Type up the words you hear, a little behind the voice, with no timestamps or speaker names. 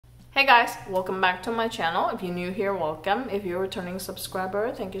Hey guys, welcome back to my channel. If you're new here, welcome. If you're a returning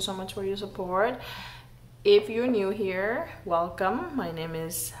subscriber, thank you so much for your support. If you're new here, welcome. My name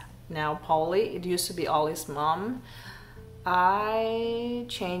is now Pollie. It used to be Ollie's mom. I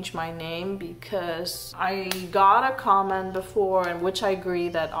changed my name because I got a comment before in which I agree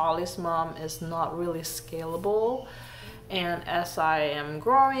that Ollie's mom is not really scalable. And as I am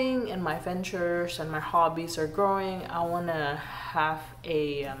growing and my ventures and my hobbies are growing, I want to have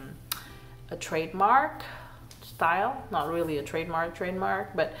a trademark style, not really a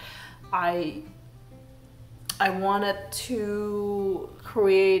trademark, but I wanted to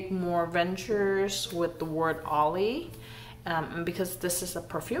create more ventures with the word Ollie, because this is a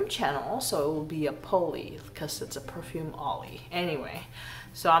perfume channel, so it will be a Pollie because it's a perfume Ollie. Anyway,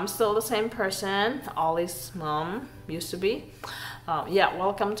 so I'm still the same person, Ollie's mom used to be. Yeah,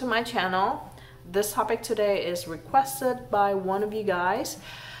 welcome to my channel. This topic today is requested by one of you guys.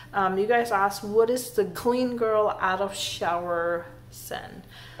 You guys asked, what is the clean girl out of shower scent?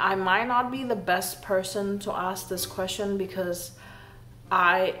 I might not be the best person to ask this question because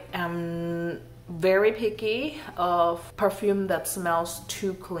I am very picky of perfume that smells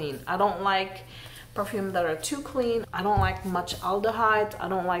too clean. I don't like perfume that are too clean. I don't like much aldehyde. I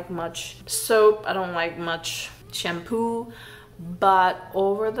don't like much soap. I don't like much shampoo. But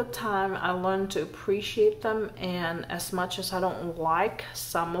over the time I learned to appreciate them, and as much as I don't like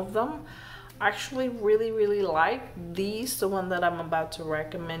some of them, I actually really like these, the one that I'm about to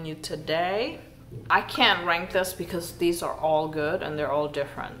recommend you today. I can't rank this because these are all good and they're all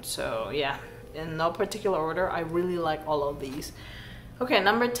different, so yeah, in no particular order, I really like all of these. Okay,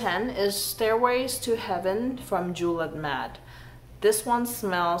 number 10 is Stairways to Heaven from Jul Et Mad. This one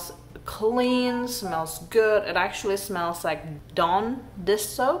smells clean, smells good. It actually smells like Dawn dish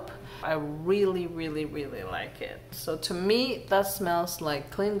soap. I really like it. So to me, that smells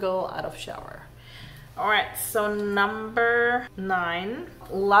like clean girl out of shower. All right, so number 9,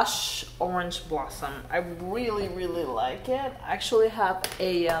 Lush Orange Blossom. I really like it. I actually have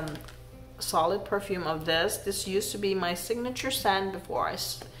a solid perfume of this. This used to be my signature scent before I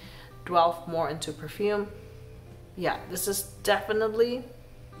delved more into perfume. Yeah, this is definitely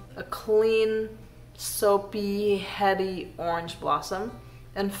a clean, soapy, heady orange blossom.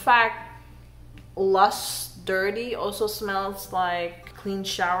 In fact, Lush Dirty also smells like clean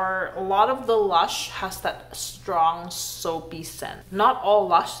shower. A lot of the Lush has that strong soapy scent. Not all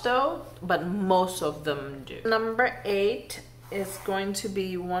Lush though, but most of them do. Number 8 is going to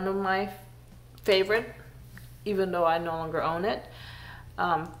be one of my favorite, even though I no longer own it.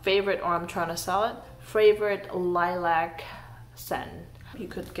 Favorite, or I'm trying to sell it. Favorite Lilac scent. You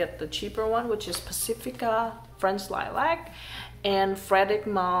could get the cheaper one, which is Pacifica, French Lilac, and Frédéric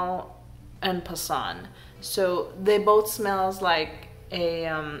Malle and Passant. So they both smells like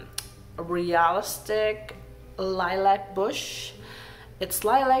a realistic lilac bush. It's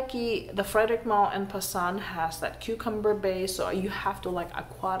lilac-y. The Frédéric Malle and Passant has that cucumber base, so you have to like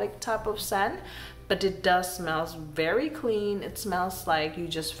aquatic type of scent, but it does smells very clean. It smells like you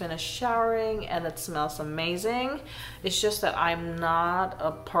just finished showering and it smells amazing. It's just that I'm not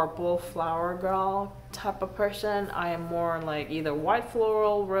a purple flower girl type of person. I am more like either white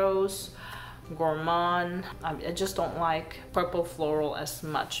floral, rose, gourmand. I just don't like purple floral as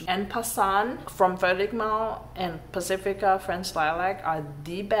much. And Passant from Frédéric Malle and Pacifica French Lilac are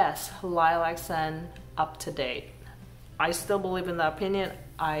the best lilac scent up to date. I still believe in that opinion.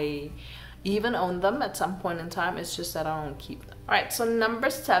 I even own them at some point in time. It's just that I don't keep them. All right, so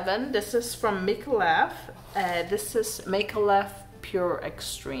number 7, this is from Micallef. This is Micallef Pure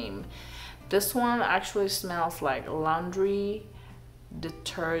Extreme. This one actually smells like laundry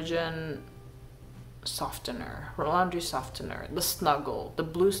detergent softener, or laundry softener, the Snuggle, the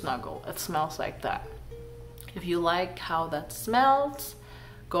blue Snuggle. It smells like that. If you like how that smells,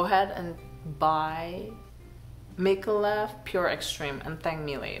 go ahead and buy Micallef Pure Extreme and thank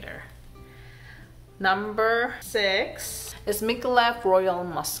me later. Number 6 is Micallef Royal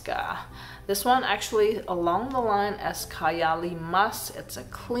Musca. This one actually along the line as Kayali Musk. It's a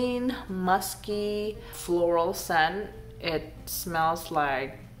clean, musky, floral scent. It smells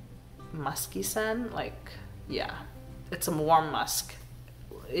like musky scent, like, yeah, it's a warm musk.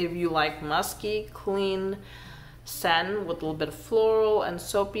 If you like musky, clean scent with a little bit of floral and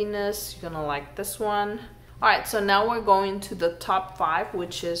soapiness, you're gonna like this one. All right, so now we're going to the top 5,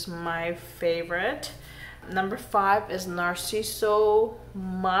 which is my favorite. Number 5 is Narciso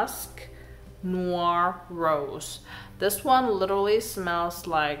Musk Noir Rose. This one literally smells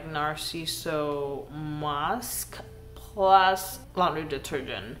like Narciso musk plus laundry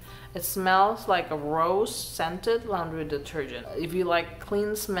detergent. It smells like a rose scented laundry detergent. If you like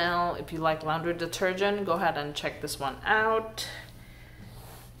clean smell, if you like laundry detergent, go ahead and check this one out.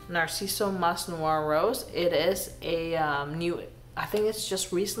 Narciso Musk Noir Rose. It is a new, I think it's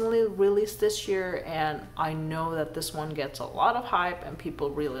just recently released this year, and I know that this one gets a lot of hype and people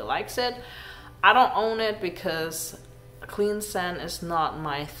really likes it. I don't own it because a clean scent is not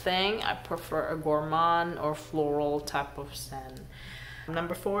my thing. I prefer a gourmand or floral type of scent.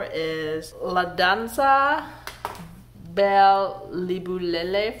 Number 4 is La Danza Belle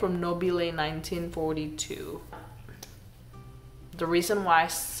Libellule from Nobile 1942. The reason why I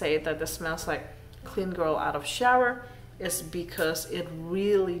say that this smells like clean girl out of shower is because it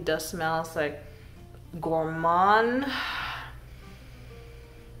really does smell like gourmand.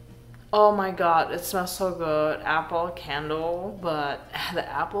 Oh my god, it smells so good. Apple candle, but the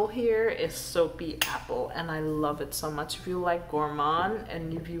apple here is soapy apple and I love it so much. If you like gourmand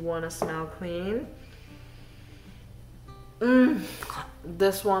and if you want to smell clean,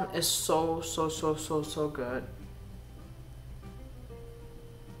 this one is so good.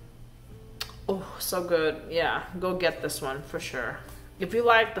 Oh, so good. Yeah, go get this one for sure. If you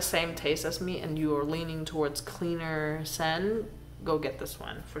like the same taste as me and you are leaning towards cleaner scent, go get this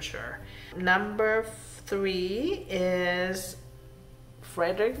one for sure. Number 3 is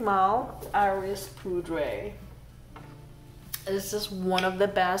Frederic Malle Iris Poudre. This is one of the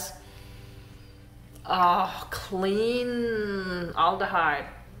best clean aldehyde.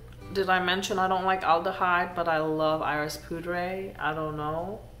 Did I mention I don't like aldehyde, but I love Iris Poudre? I don't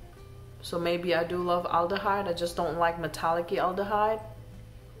know. So maybe I do love aldehyde, I just don't like metallic-y aldehyde.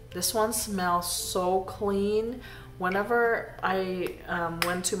 This one smells so clean. Whenever I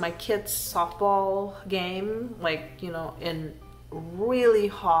went to my kids' softball game, like, you know, in really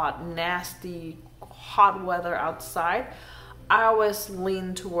hot, nasty, hot weather outside, I always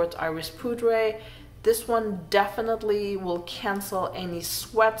lean towards Iris Poudre. This one definitely will cancel any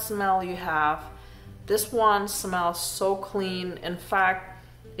sweat smell you have. This one smells so clean. In fact,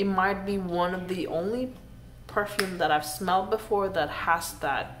 it might be one of the only perfume that I've smelled before that has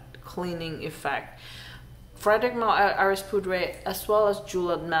that cleaning effect. Frederic Malle Iris Poudre as well as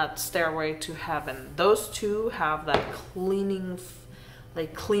Jul Et Mad Stairway to Heaven. Those two have that cleaning,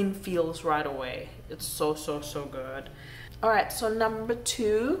 like clean feels right away. It's so good. Alright, so number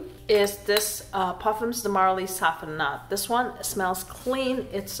 2 is this Perfumes de Marly Safanad. This one smells clean.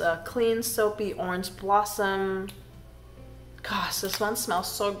 It's a clean soapy orange blossom. Gosh, this one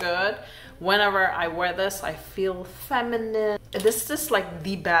smells so good. Whenever I wear this, I feel feminine. This is like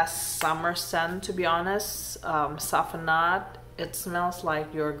the best summer scent, to be honest. Safanad. It smells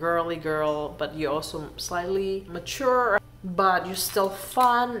like you're a girly girl, but you're also slightly mature, but you're still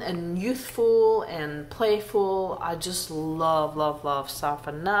fun and youthful and playful. I just love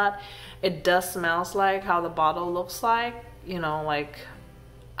Safanad. It does smells like how the bottle looks like, you know, like,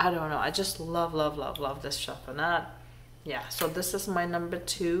 I don't know. I just love this Safanad. Yeah, so this is my number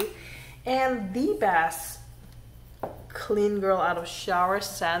 2. And the best clean girl out of shower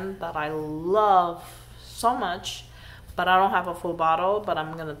scent that I love so much, but I don't have a full bottle, but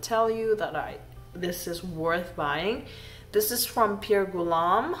I'm gonna tell you that this is worth buying. This is from Pierre,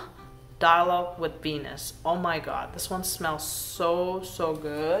 Dialogue with Venus. Oh my god, this one smells so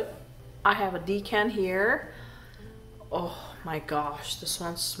good. I have a decan here. Oh my gosh, this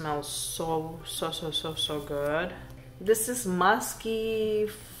one smells so good. This is musky,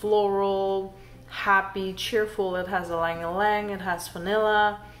 floral, happy, cheerful. It has ylang-ylang, it has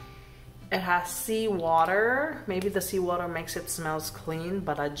vanilla, it has seawater. Maybe the seawater makes it smells clean,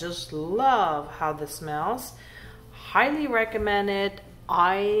 but I just love how this smells. Highly recommend it.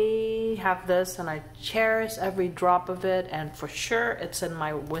 I have this and I cherish every drop of it, and for sure it's in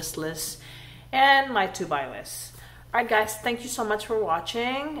my wish list and my to buy list. Alright guys, thank you so much for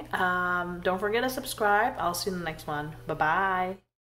watching. Don't forget to subscribe. I'll see you in the next one. Bye bye.